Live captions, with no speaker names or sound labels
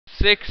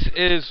6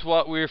 is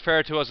what we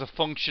refer to as a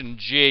function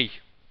g.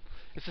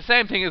 It's the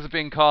same thing as it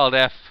being called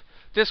f.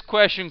 This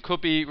question could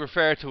be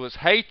referred to as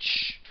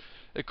h,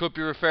 it could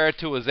be referred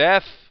to as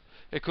f,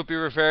 it could be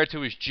referred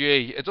to as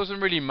g. It doesn't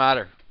really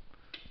matter.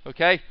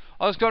 Okay?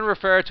 I was going to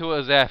refer to it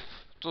as f,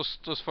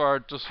 just for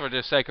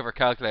the sake of our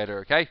calculator,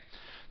 okay?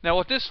 Now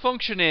what this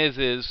function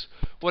is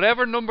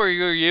whatever number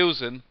you're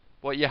using,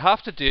 what you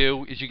have to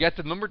do is you get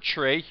the number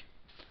 3,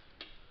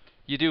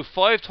 you do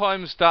 5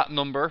 times that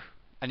number,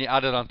 and you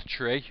add it onto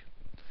 3.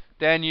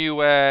 Then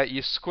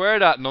you square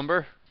that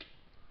number,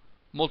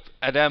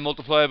 and then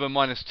multiply it by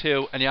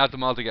 -2, and you add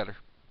them all together.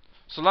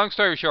 So long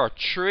story short,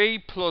 3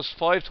 plus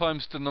 5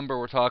 times the number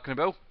we're talking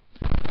about,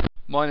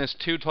 minus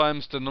 2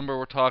 times the number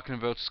we're talking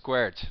about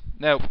squared.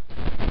 Now,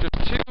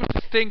 there's two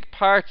distinct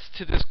parts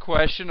to this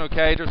question,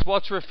 okay? There's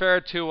what's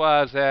referred to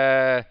as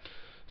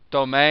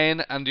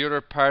domain, and the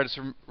other part is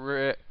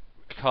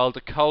called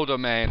the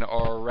codomain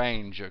or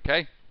range,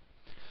 okay?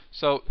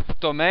 So,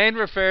 domain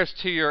refers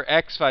to your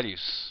x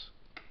values.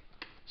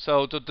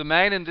 So, the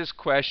domain in this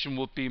question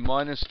would be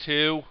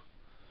 -2,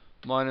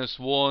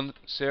 -1,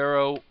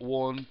 0,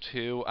 1,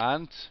 2,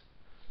 and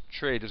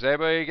 3. Does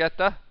everybody get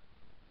that?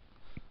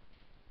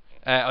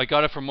 I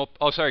got it from up.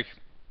 Oh, sorry,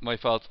 my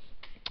fault.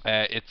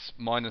 It's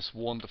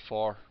 -1 to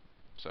 4.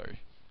 Sorry,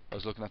 I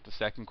was looking at the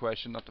second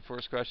question, not the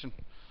first question.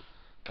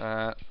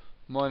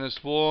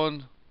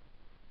 -1,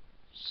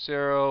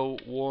 0,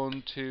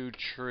 1, 2,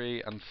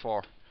 3, and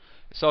 4.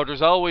 So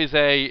there's always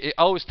it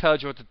always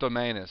tells you what the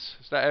domain is.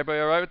 Is that everybody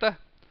alright with that?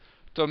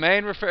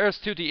 Domain refers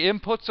to the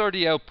inputs or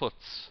the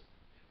outputs?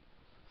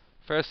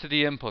 Refers to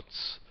the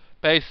inputs.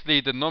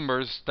 Basically the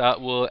numbers that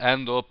will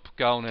end up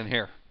going in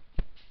here.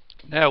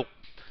 Now,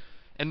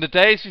 in the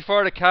days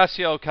before the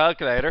Casio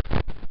calculator,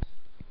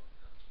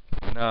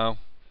 no,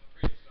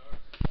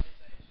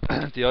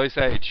 the Ice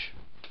Age,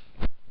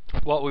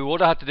 what we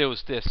would have had to do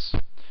is this.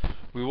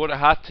 We would have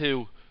had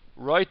to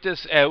write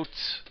this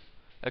out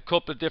a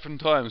couple of different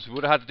times. We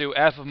would have had to do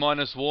f of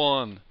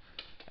 -1,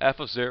 f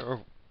of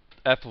 0,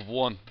 f of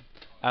 1.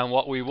 And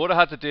what we would have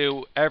had to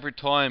do every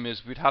time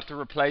is we'd have to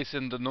replace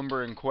in the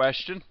number in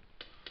question,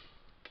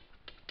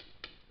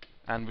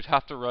 and we'd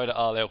have to write it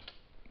all out.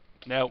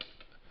 Now,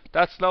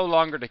 that's no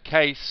longer the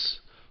case,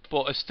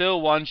 but I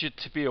still want you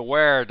to be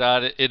aware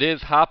that it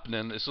is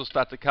happening. It's just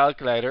that the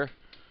calculator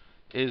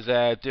is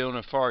doing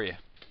it for you.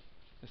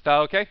 Is that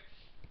okay?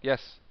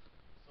 Yes.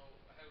 So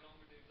how long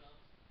were the exams?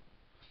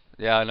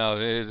 Yeah, I know.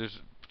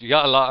 You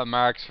got a lot of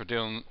marks for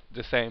doing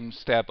the same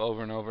step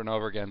over and over and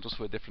over again, just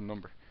with a different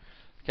number.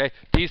 Okay.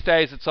 These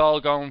days, it's all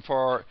going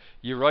for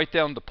you write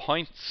down the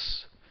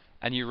points,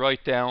 and you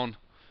write down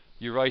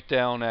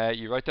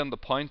the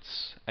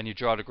points, and you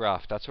draw the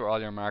graph. That's where all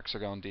your marks are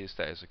going these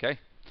days. Okay.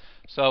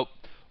 So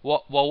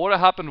what would have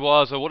happened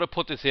was I would have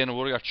put this in. I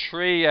would have got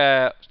 3.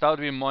 So that would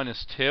be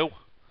 -2.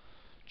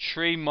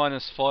 3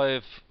 minus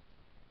 5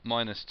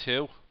 minus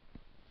 2.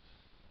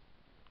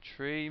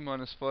 3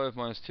 minus 5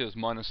 minus 2 is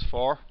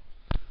 -4.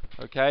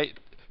 Okay.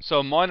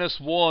 So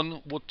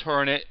 -1 would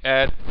turn it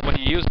when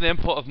you use an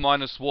input of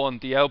 -1,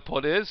 the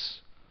output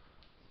is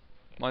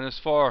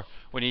 -4.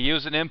 When you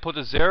use an input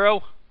of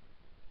 0,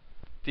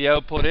 the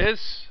output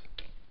is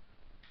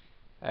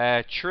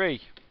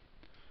 3.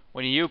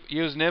 When you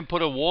use an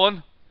input of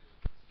 1,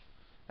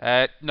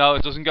 no,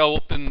 it doesn't go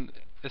up in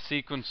a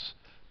sequence.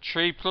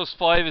 3 plus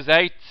 5 is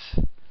 8.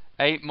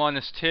 8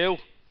 minus 2,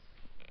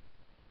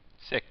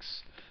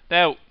 6.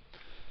 Now,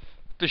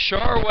 the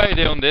sure way of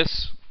doing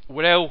this,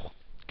 without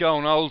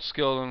going old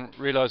school and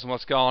realizing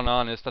what's going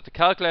on, is that the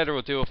calculator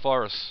will do it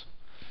for us.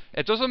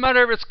 It doesn't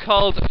matter if it's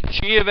called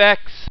g of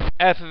x,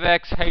 f of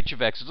x, h of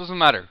x. It doesn't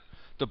matter.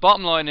 The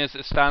bottom line is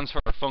it stands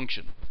for a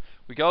function.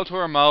 We go to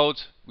our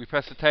mode, we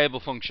press the table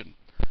function.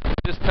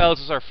 This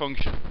tells us our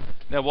function.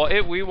 Now what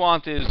we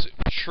want is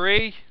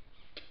 3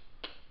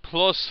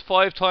 plus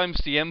 5 times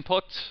the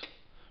input.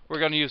 We're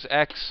going to use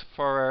x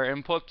for our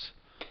input,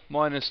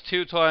 minus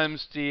 2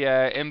 times the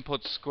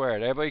input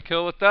squared. Everybody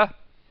cool with that?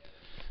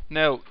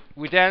 Now,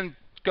 we then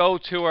go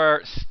to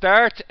our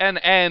start and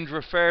end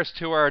refers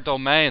to our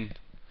domain.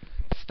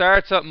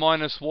 Starts at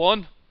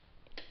 -1,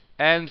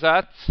 ends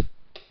at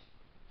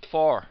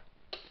 4.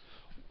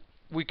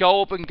 We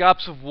go up in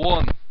gaps of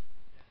 1.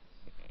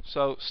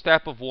 So,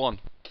 step of 1.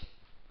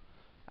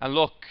 And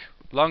look,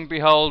 long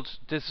behold,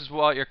 this is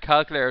what your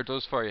calculator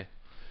does for you.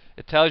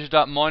 It tells you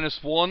that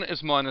 -1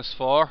 is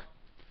 -4,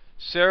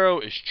 0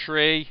 is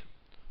 3,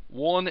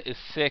 1 is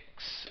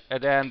 6,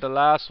 and then the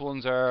last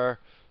ones are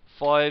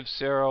 5,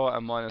 0,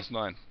 and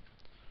 -9.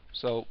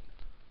 So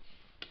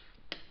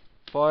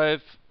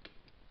 5,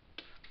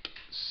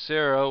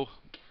 0,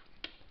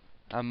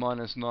 and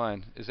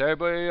 -9. Is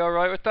everybody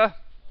alright with that?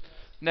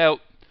 Now,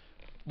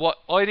 what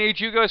I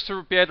need you guys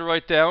to be able to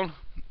write down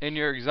in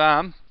your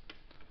exam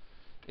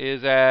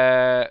is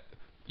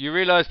you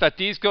realize that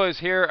these guys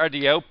here are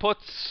the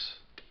outputs,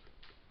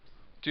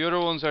 the other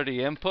ones are the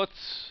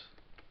inputs.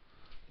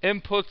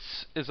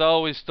 Inputs is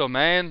always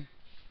domain,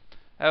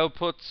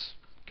 outputs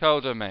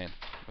codomain.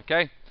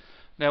 Okay?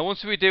 Now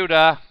once we do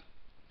that,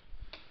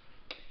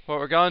 What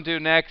we're going to do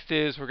next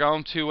is we're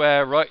going to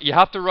write. You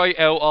have to write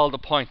out all the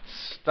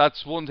points.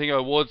 That's one thing I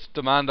would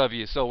demand of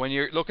you. So when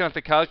you're looking at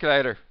the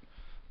calculator,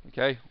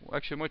 okay. Well,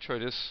 actually, I might try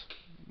this.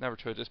 Never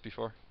tried this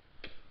before.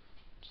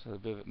 So a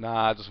bit of,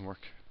 nah, it doesn't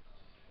work.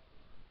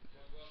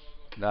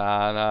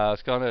 Nah.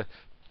 It's gonna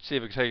see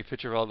if I can take a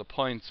picture of all the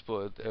points,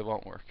 but it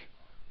won't work.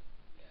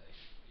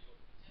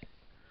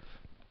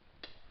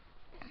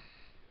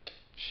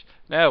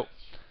 Now,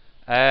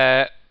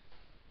 uh,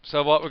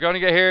 so what we're going to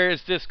get here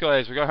is this,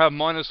 guys. We're going to have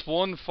minus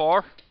 1,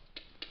 4,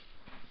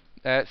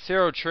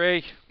 0,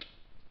 3,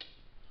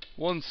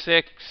 1,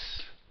 6,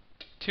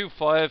 2,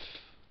 5,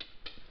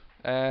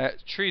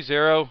 3,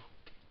 0,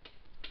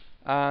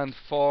 and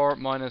 4,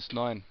 minus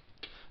 9.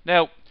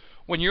 Now,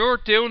 when you're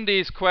doing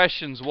these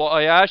questions, what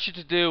I ask you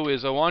to do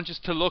is I want you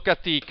to look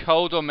at the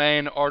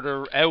codomain or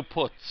the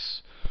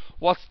outputs.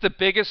 What's the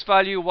biggest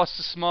value? What's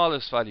the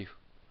smallest value?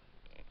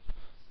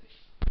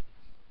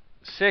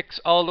 6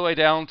 all the way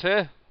down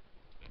to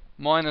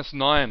minus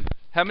 9.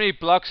 How many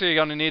blocks are you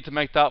going to need to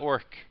make that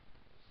work?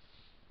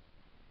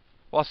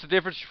 What's the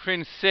difference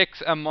between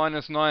 6 and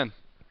minus 9?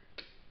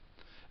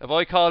 If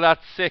I call that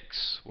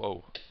 6,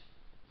 whoa.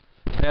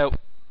 Now,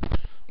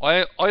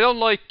 I don't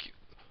like,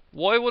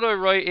 why would I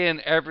write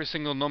in every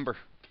single number?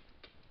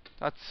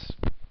 That's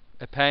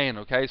a pain,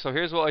 okay? So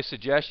here's what I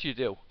suggest you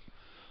do.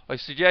 I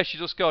suggest you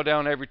just go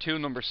down every 2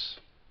 numbers,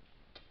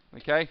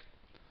 okay?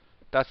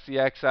 That's the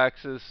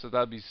x-axis, so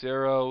that'll be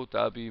 0,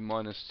 that'll be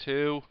minus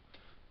 2,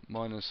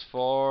 minus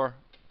 4,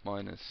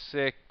 minus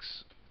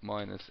 6,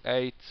 minus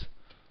 8,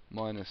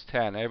 minus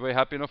 10. Everybody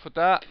happy enough with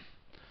that?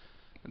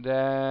 And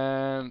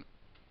then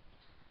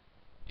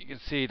you can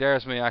see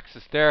there's my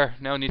axis there.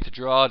 Now I need to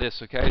draw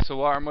this, okay? So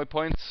what are my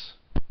points?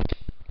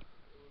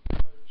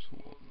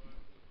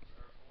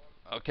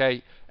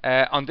 Okay,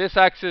 on this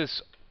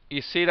axis,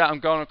 you see that I'm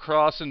going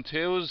across in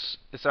 2s.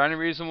 Is there any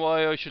reason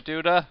why I should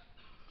do that?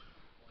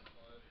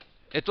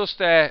 It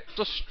just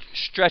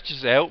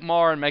stretches out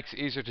more and makes it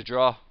easier to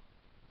draw.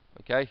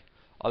 Okay,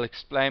 I'll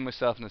explain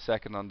myself in a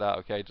second on that.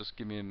 Okay, just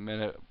give me a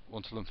minute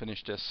until I'm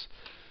finished this.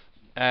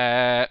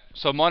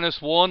 So minus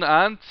 1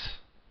 and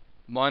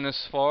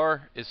minus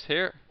 4 is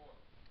here.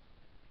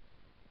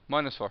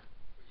 Minus 4.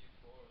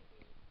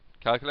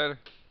 Calculator.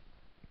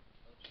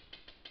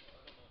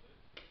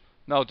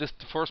 No, the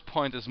first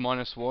point is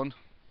minus 1,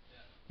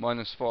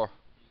 minus 4.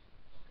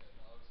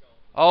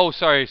 Oh,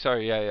 sorry.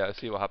 Yeah, I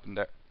see what happened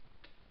there.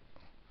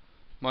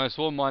 Minus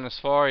 1, minus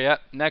 4, yeah.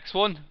 Next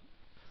one.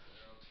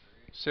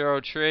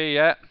 0, 3,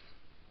 yeah.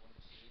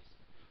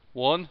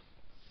 1,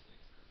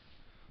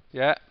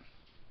 yeah.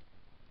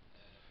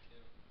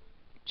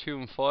 2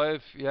 and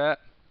 5, yeah.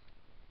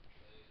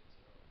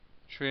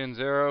 3 and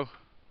 0.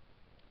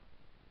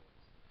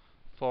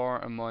 4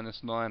 and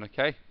minus 9,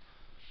 okay.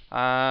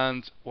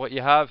 And what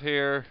you have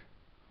here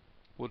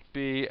would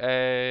be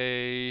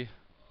it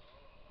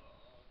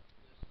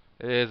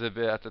is a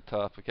bit at the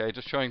top, okay.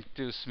 Just trying to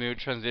do a smooth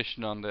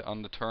transition on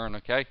the turn,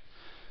 okay.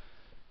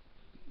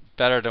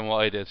 Better than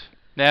what I did.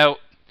 Now,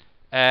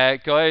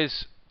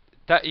 guys,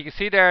 that you can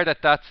see there that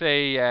that's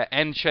a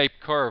N-shaped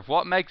curve.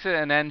 What makes it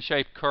an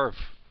N-shaped curve?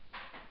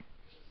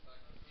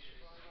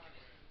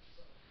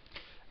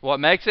 What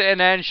makes it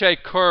an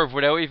N-shaped curve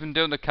without even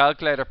doing the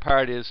calculator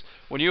part is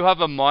when you have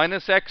a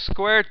minus x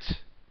squared,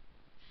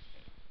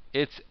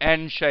 it's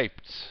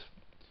N-shaped.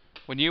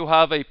 When you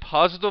have a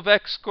positive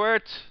x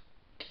squared,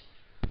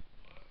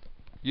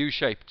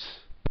 U-shaped.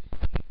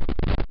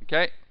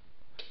 Okay,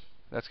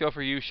 let's go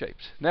for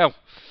U-shaped. Now,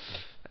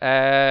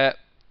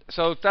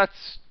 so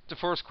that's the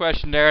first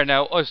question there.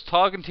 Now, I was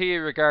talking to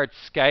you regarding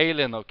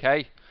scaling,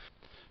 okay?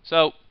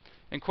 So,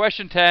 in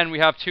question 10, we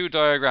have 2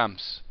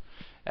 diagrams.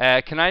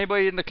 Can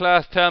anybody in the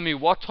class tell me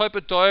what type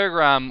of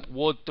diagram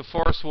would the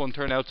first one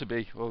turn out to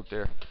be? Oh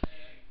dear.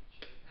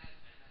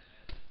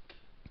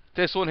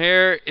 This one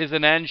here is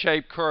an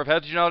N-shaped curve. How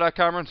did you know that,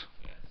 Cameron?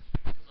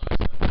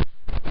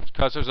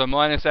 Because there's a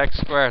minus x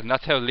squared, and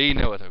that's how Lee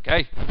knew it,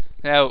 okay?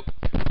 Now,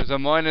 there's a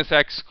minus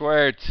x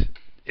squared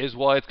is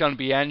why it's going to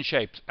be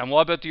N-shaped. And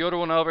what about the other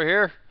one over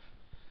here?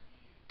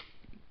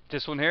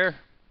 This one here?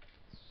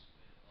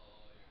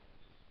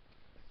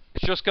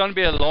 It's just going to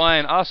be a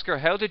line. Oscar,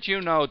 how did you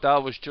know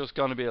that was just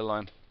going to be a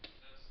line?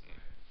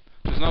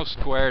 There's no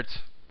squared.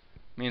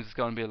 Means it's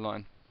going to be a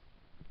line.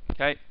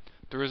 Okay?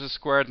 There is a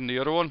squared in the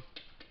other one.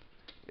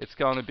 It's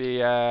going to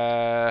be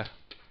a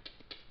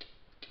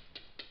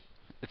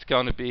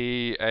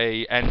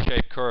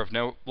N-shaped curve.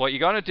 Now, what you're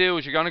going to do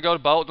is you're going to go to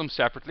both of them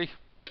separately,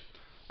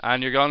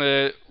 and you're going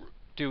to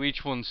do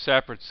each one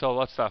separate. So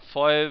what's that?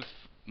 5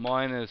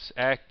 minus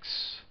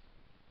x.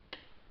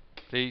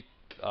 They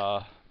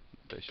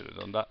should have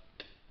done that.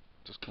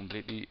 Just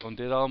completely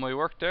undid all my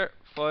work there.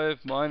 5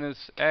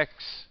 minus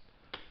x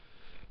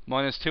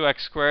minus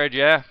 2x squared,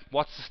 yeah.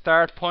 What's the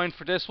start point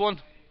for this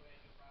one?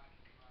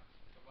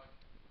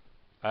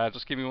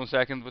 Just give me 1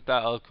 second with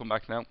that, I'll come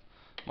back now.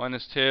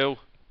 Minus 2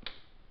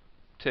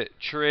 to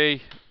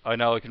 3. I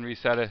know I can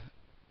reset it.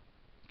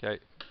 Okay.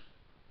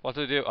 What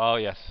did I do? Oh,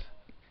 yes.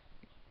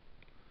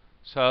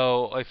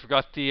 So, I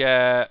forgot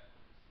the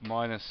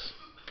minus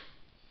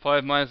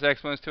 5 minus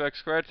x minus 2x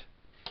squared.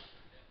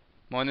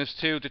 Minus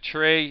 2 to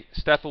 3,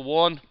 step of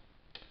 1.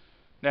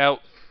 Now,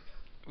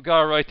 we've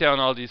got to write down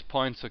all these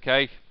points,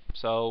 okay?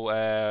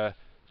 So,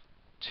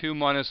 2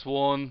 minus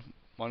 1,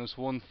 minus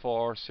 1,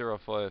 4, 0,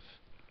 5.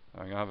 I'm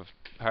going to have a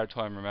hard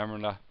time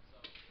remembering that.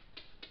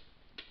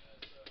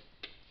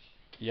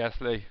 Yes,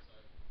 Lee.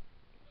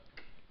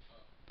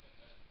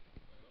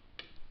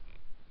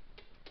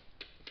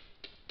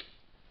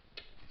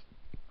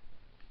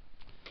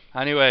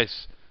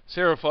 Anyways,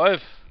 0,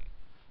 5.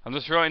 I'm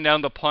just writing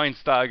down the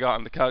points that I got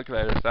on the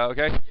calculator. Is that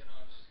okay? Yeah, no, I was just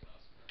gonna ask for that.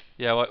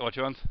 Yeah, what do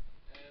you want? So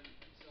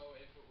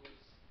if it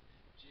was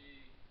g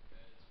is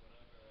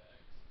whatever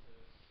x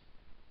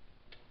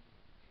to 1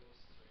 plus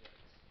 3x,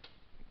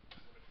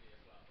 would it be a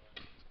flat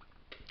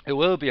line? It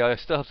will be. I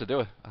still have to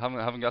do it. I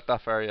haven't got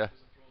that far yet. It was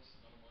a plus,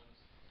 not a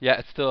minus. Yeah,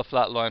 it's still a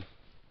flat line.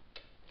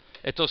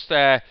 It just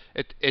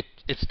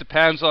it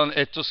depends on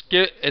it. Just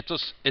give it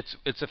just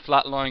it's a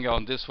flat line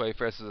going this way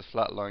versus a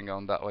flat line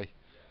going that way.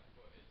 Yeah,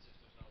 but it's if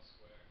there's no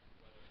square,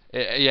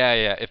 whether it's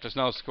Yeah. If there's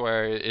no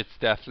square, it's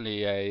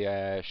definitely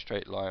a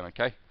straight line.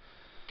 Okay.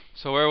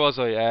 So where was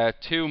I?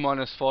 2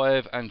 minus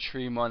 5 and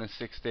 3 minus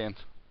 16.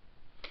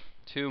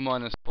 2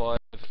 minus 5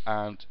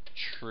 and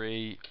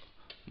 3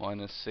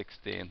 minus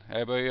 16.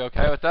 Everybody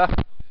okay with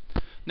that?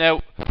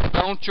 Now,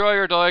 don't draw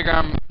your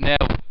diagram now.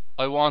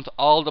 I want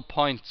all the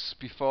points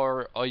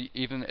before I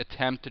even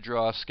attempt to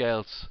draw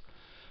scales.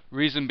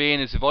 Reason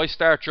being is if I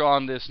start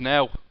drawing this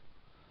now,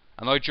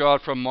 and I draw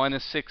it from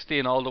minus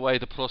 16 all the way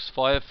to plus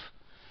 5,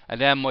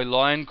 and then my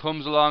line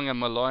comes along and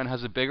my line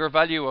has a bigger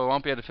value, I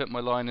won't be able to fit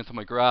my line into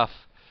my graph.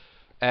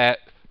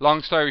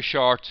 Long story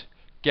short,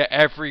 get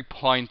every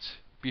point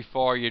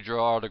before you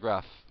draw the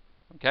graph.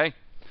 Okay?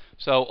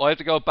 So I have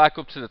to go back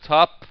up to the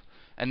top,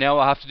 and now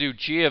I have to do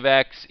g of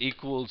x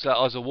equals,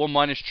 as a 1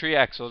 minus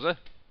 3x, was it?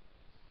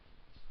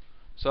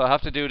 So I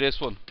have to do this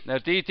one. Now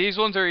these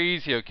ones are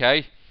easy,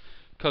 okay?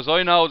 Because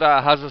I know that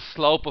it has a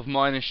slope of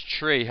minus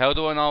 3. How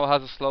do I know it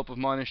has a slope of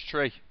minus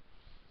 3?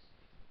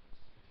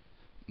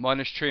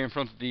 Minus 3 in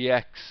front of the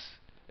x.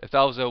 If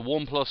that was a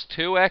 1 plus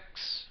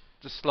 2x,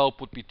 the slope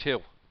would be 2.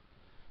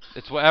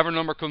 It's whatever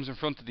number comes in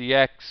front of the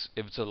x.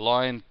 If it's a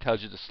line,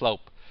 tells you the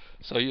slope.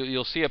 So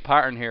you'll see a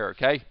pattern here,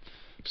 okay?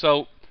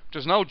 So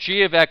there's no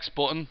g of x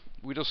button.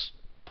 We just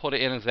put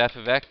it in as f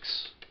of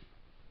x.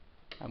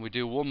 And we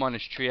do 1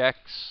 minus 3x.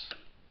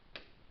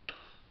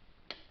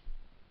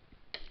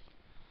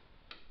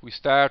 We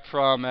start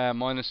from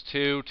minus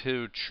 2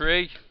 to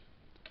 3.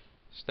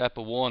 Step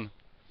of 1.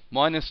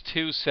 Minus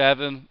 2,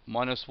 7.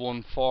 Minus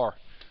 1, 4.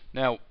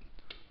 Now,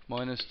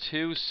 minus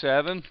 2,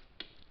 7.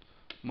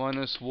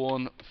 Minus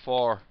 1,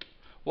 4.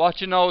 What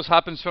you know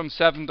happens from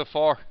 7 to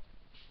 4?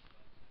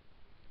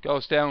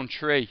 Goes down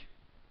 3.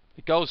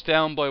 It goes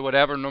down by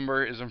whatever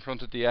number is in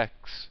front of the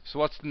x. So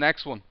what's the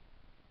next one?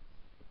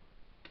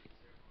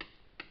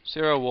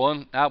 0,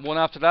 1. One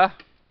after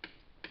that?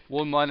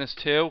 1 minus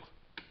 2.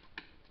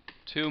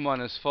 2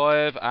 minus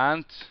 5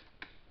 and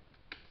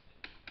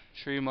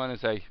 3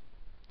 minus 8.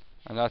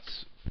 And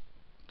that's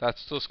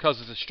just because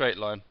it's a straight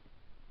line.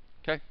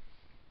 Okay?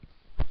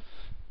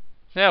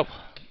 Now,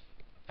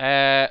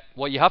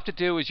 what you have to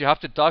do is you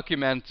have to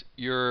document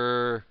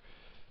your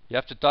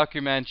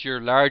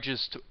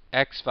largest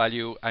x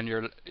value and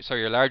your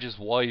largest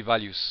y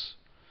values.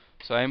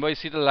 So anybody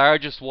see the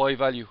largest y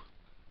value?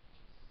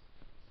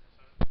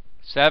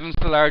 7's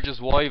the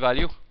largest y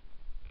value.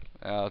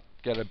 I'll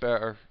get a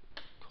better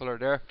colour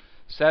there.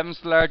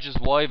 7's the largest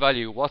y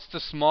value. What's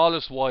the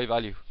smallest y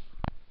value?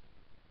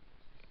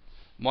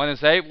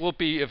 Minus 8 would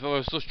be if I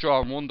was just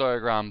drawing one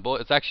diagram,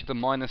 but it's actually the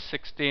minus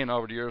 16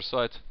 over the other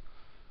side.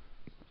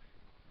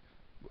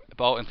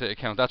 Both into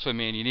account. That's what I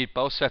mean. You need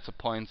both sets of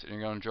points and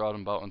you're going to draw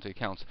them both into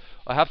account.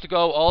 I have to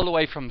go all the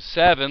way from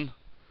 7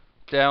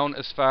 down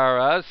as far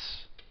as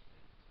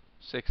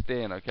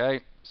 16, okay?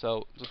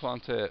 So just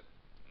want to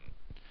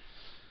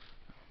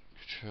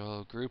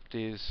control group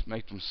these,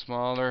 make them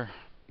smaller.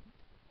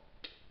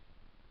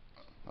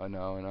 I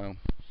know.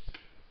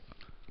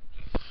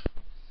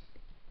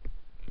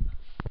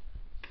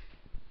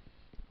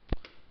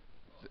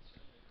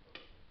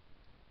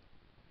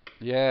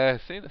 Yeah,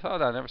 see, I saw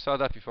that. I never saw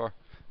that before.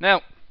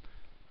 Now,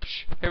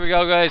 here we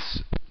go,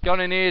 guys.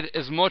 Gonna need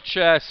as much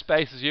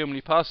space as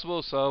humanly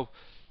possible, so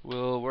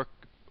we'll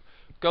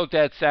go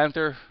dead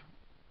center,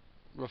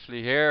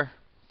 roughly here,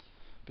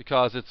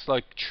 because it's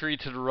like 3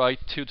 to the right,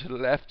 2 to the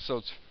left, so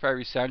it's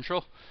very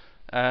central.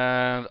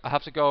 And I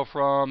have to go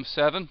from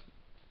 7.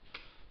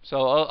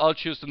 So I'll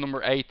choose the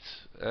number 8.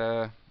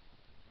 I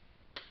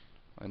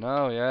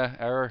know, yeah,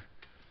 error.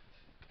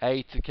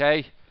 8,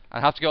 okay. I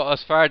have to go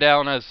as far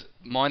down as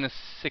minus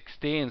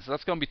 16, so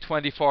that's going to be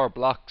 24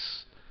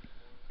 blocks.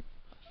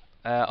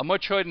 I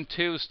might try it in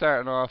 2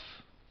 starting off.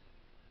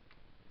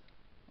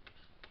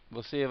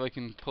 We'll see if I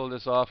can pull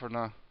this off or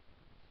not.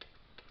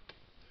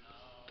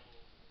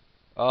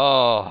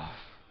 Oh.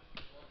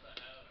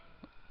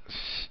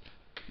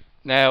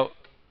 Now,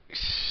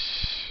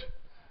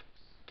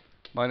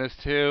 minus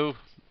 2,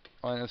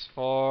 minus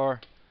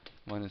 4,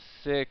 minus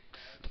 6,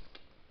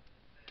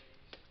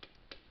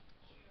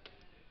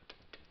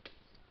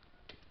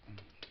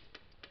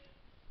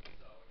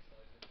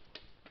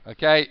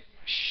 Okay.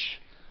 Shh.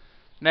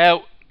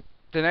 Now,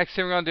 the next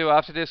thing we're going to do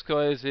after this,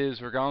 guys, is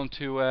we're going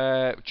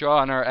to draw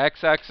on our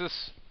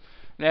x-axis.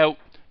 Now,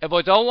 if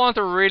I don't want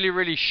a really,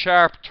 really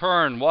sharp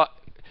turn,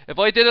 if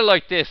I did it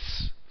like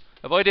this?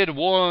 If I did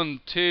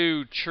 1,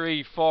 2,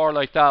 3, 4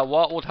 like that,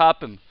 what would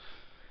happen?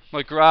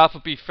 My graph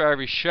would be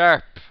very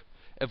sharp.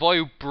 If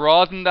I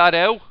broaden that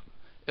out,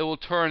 it will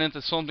turn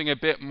into something a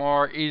bit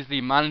more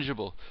easily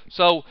manageable.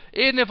 So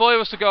even if I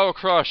was to go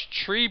across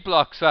 3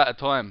 blocks at a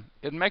time,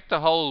 it'd make the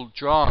whole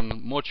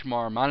drawing much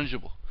more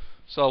manageable.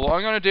 So what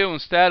I'm going to do,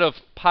 instead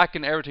of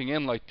packing everything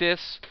in like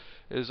this,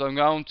 is I'm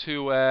going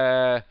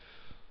to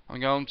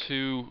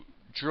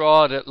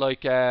draw it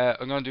like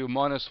I'm going to do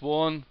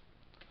 -1.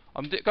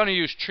 I'm going to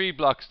use 3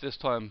 blocks this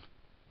time.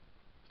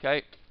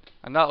 Okay,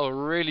 and that will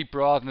really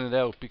broaden it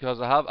out because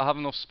I have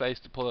enough space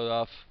to pull it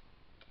off.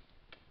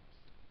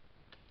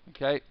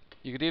 Okay,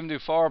 you could even do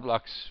 4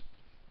 blocks,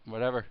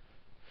 whatever.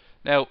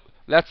 Now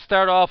let's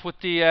start off with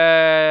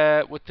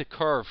the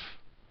curve.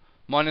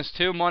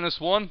 -2,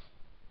 -1.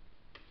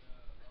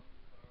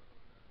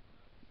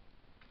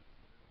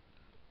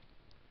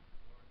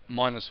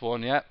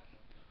 -1, yeah.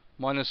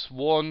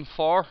 -1,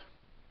 4.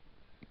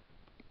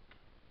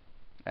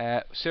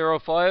 0,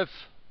 5.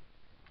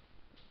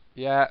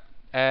 Yeah.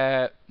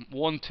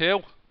 1,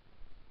 2.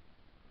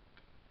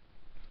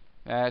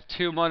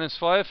 2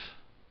 -5.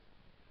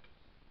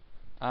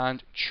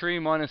 And 3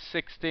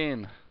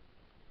 -16.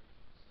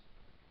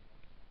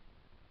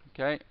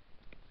 Okay.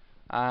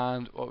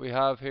 And what we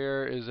have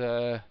here is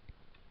a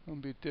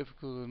won't be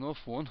difficult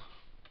enough one.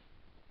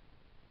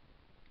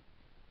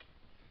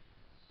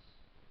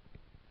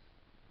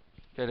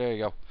 Okay, there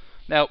you go.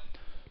 Now,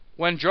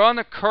 when drawing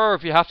a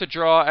curve, you have to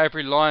draw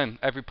every line,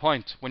 every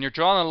point. When you're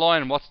drawing a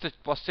line, what's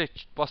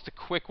the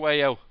quick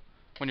way out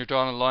when you're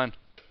drawing a line?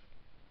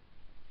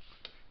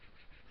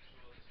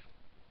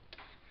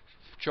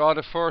 Draw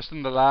the first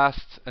and the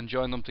last and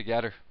join them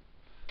together.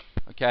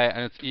 Okay,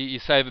 and you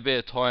save a bit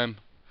of time.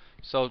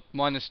 So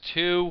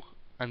 -2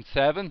 and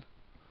 7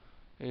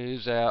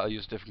 is I'll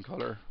use a different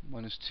color.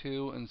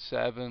 -2 and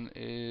 7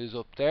 is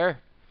up there,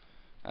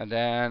 and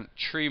then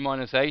 3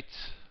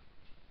 -8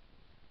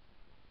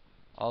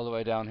 all the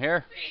way down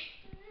here.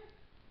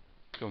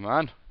 Come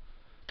on.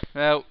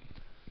 Now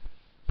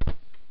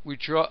we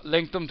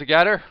link them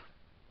together,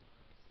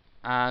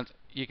 and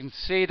you can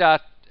see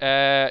that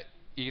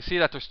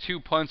there's 2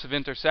 points of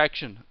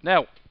intersection.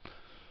 Now,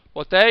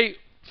 what they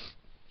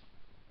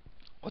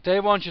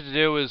want you to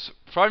do is,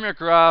 from your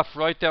graph,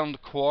 write down the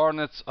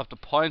coordinates of the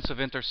points of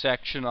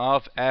intersection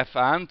of F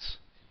and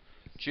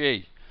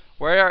G.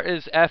 Where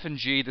is F and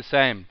G the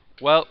same?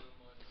 Well,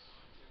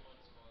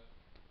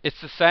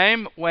 it's the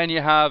same when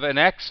you have an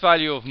x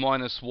value of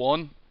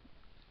 -1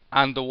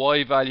 and the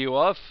y value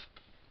of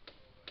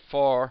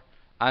 4,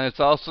 and it's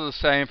also the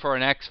same for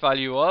an x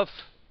value of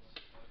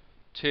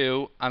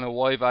 2 and a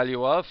y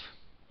value of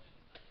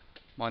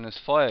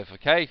 -5.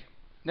 Okay.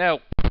 Now,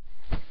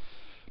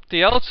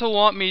 they also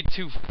want me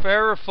to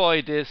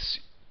verify this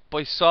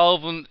by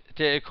solving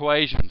the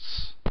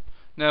equations.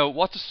 Now,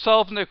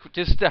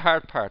 this is the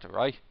hard part,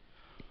 right?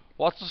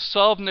 What does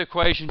solving the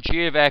equation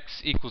g of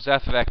x equals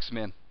f of x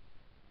mean?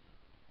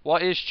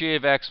 What is g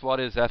of x? What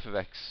is f of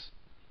x?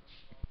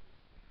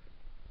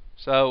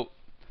 So,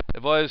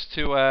 if I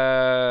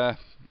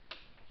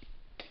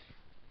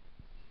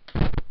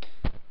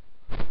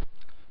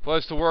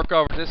was to work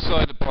over this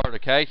side of the part,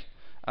 okay,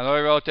 and I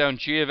wrote down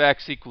g of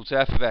x equals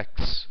f of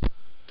x,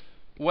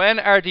 when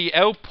are the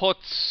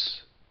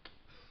outputs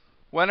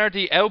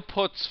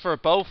for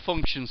both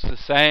functions the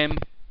same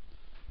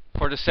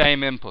for the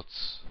same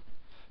inputs?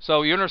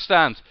 So you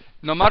understand,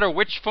 no matter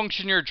which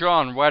function you're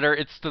drawing, whether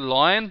it's the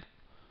line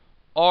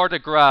or the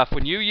graph,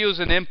 when you use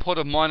an input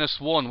of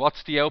 -1,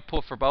 what's the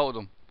output for both of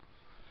them?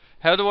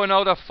 How do I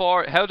know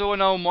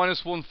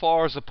 -1,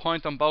 4 is a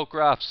point on both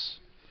graphs?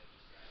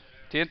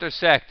 To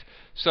intersect.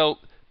 So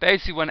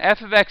basically, when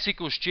f of x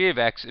equals g of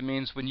x, it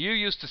means when you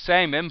use the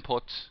same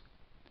input,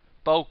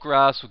 both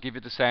graphs will give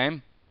you the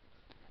same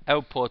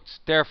outputs.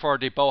 Therefore,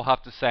 they both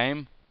have the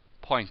same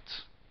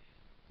point.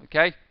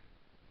 Okay?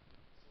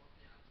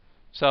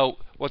 So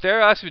what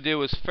they're asking me to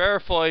do is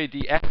verify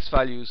the x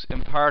values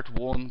in part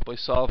 1 by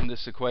solving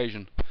this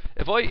equation.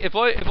 If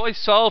I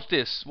solve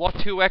this, what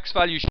 2 x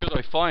values should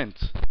I find?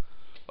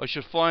 I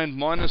should find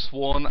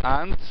 -1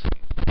 and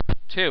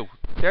 2.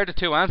 They're the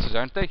 2 answers,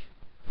 aren't they?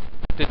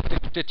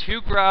 The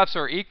 2 graphs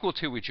are equal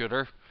to each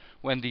other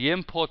when the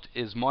input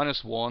is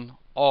 -1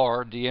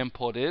 or the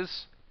input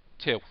is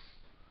 2.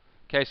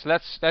 Okay, so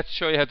let's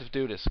show you how to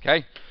do this.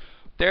 Okay,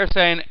 they're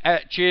saying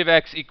g of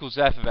x equals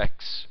f of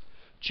x.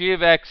 G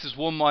of x is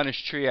 1 minus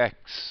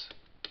 3x.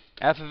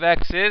 F of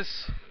x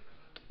is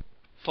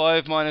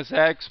 5 minus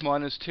x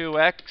minus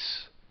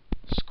 2x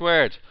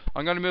squared.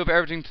 I'm going to move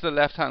everything to the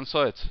left hand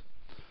side.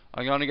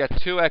 I'm going to get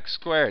 2x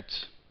squared.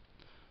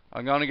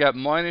 I'm going to get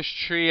minus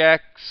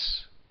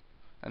 3x,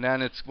 and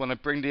then it's when I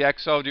bring the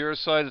x over the other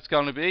side, it's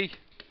going to be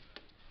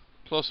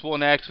plus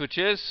 1x, which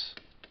is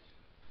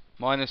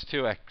minus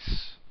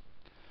 2x.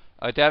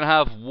 I then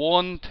have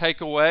 1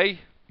 take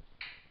away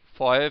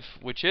 5,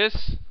 which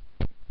is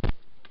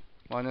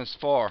minus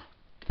 4.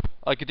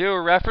 I could do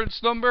a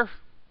reference number,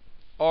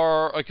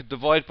 or I could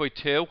divide by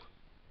 2.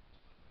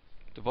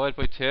 Divide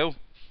by 2.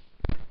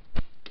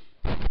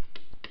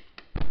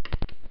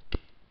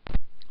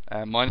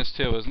 Minus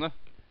 2, isn't it?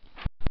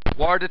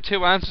 What are the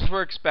two answers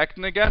we're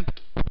expecting again?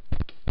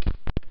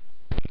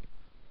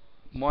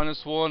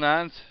 Minus 1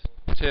 and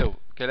 2.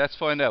 Okay, let's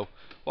find out.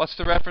 What's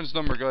the reference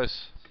number,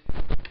 guys?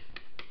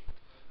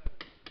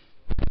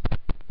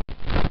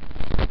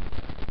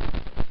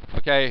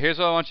 Okay, here's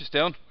what I want you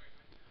doing.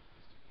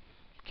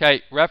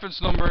 Okay,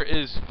 reference number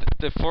is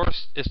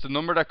the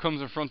number that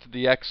comes in front of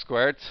the x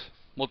squared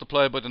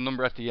multiplied by the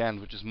number at the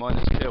end, which is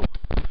minus 2.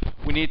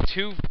 We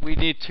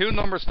need two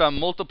numbers that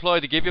multiply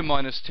to give you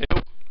minus 2,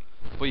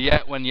 but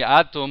yet when you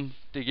add them,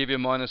 they give you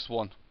minus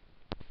 1.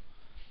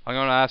 I'm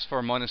going to ask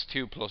for minus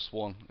 2 plus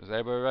 1. Is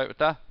everybody right with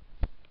that?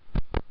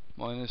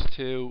 Minus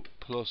 2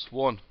 plus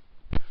 1.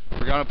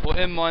 We're going to put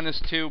in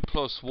minus 2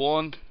 plus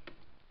 1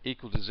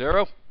 equal to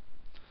 0.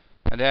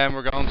 And then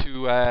we're going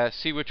to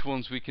see which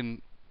ones we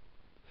can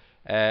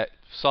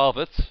solve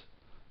it.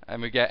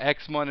 And we get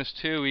x minus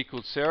 2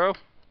 equals 0.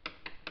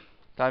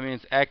 That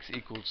means x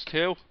equals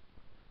 2.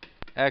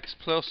 X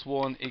plus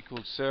 1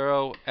 equals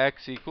 0.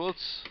 X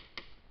equals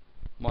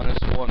minus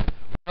 1.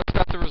 That's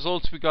got the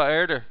results we got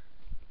earlier.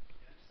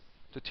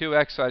 The two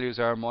x values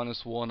are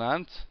minus 1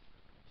 and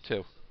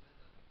 2.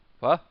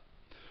 What?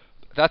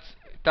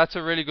 That's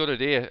a really good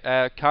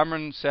idea.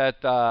 Cameron said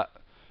that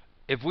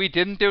if we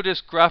didn't do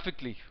this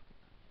graphically,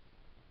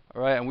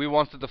 alright, and we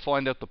wanted to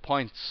find out the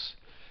points,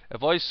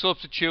 if I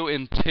substitute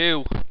in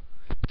 2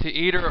 to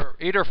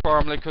either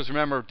formula, because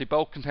remember they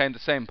both contain the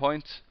same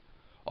points,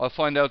 I'll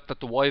find out that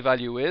the y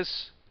value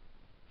is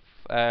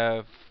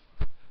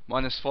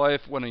minus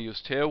 5 when I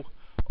use 2,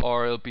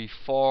 or it'll be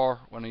 4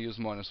 when I use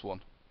minus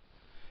 1.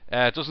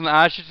 It doesn't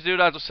ask you to do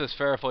that, it just says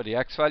verify the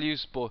x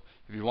values, but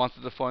if you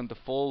wanted to find the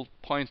full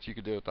point, you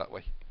could do it that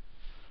way.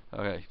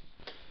 Okay.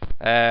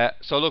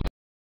 So look,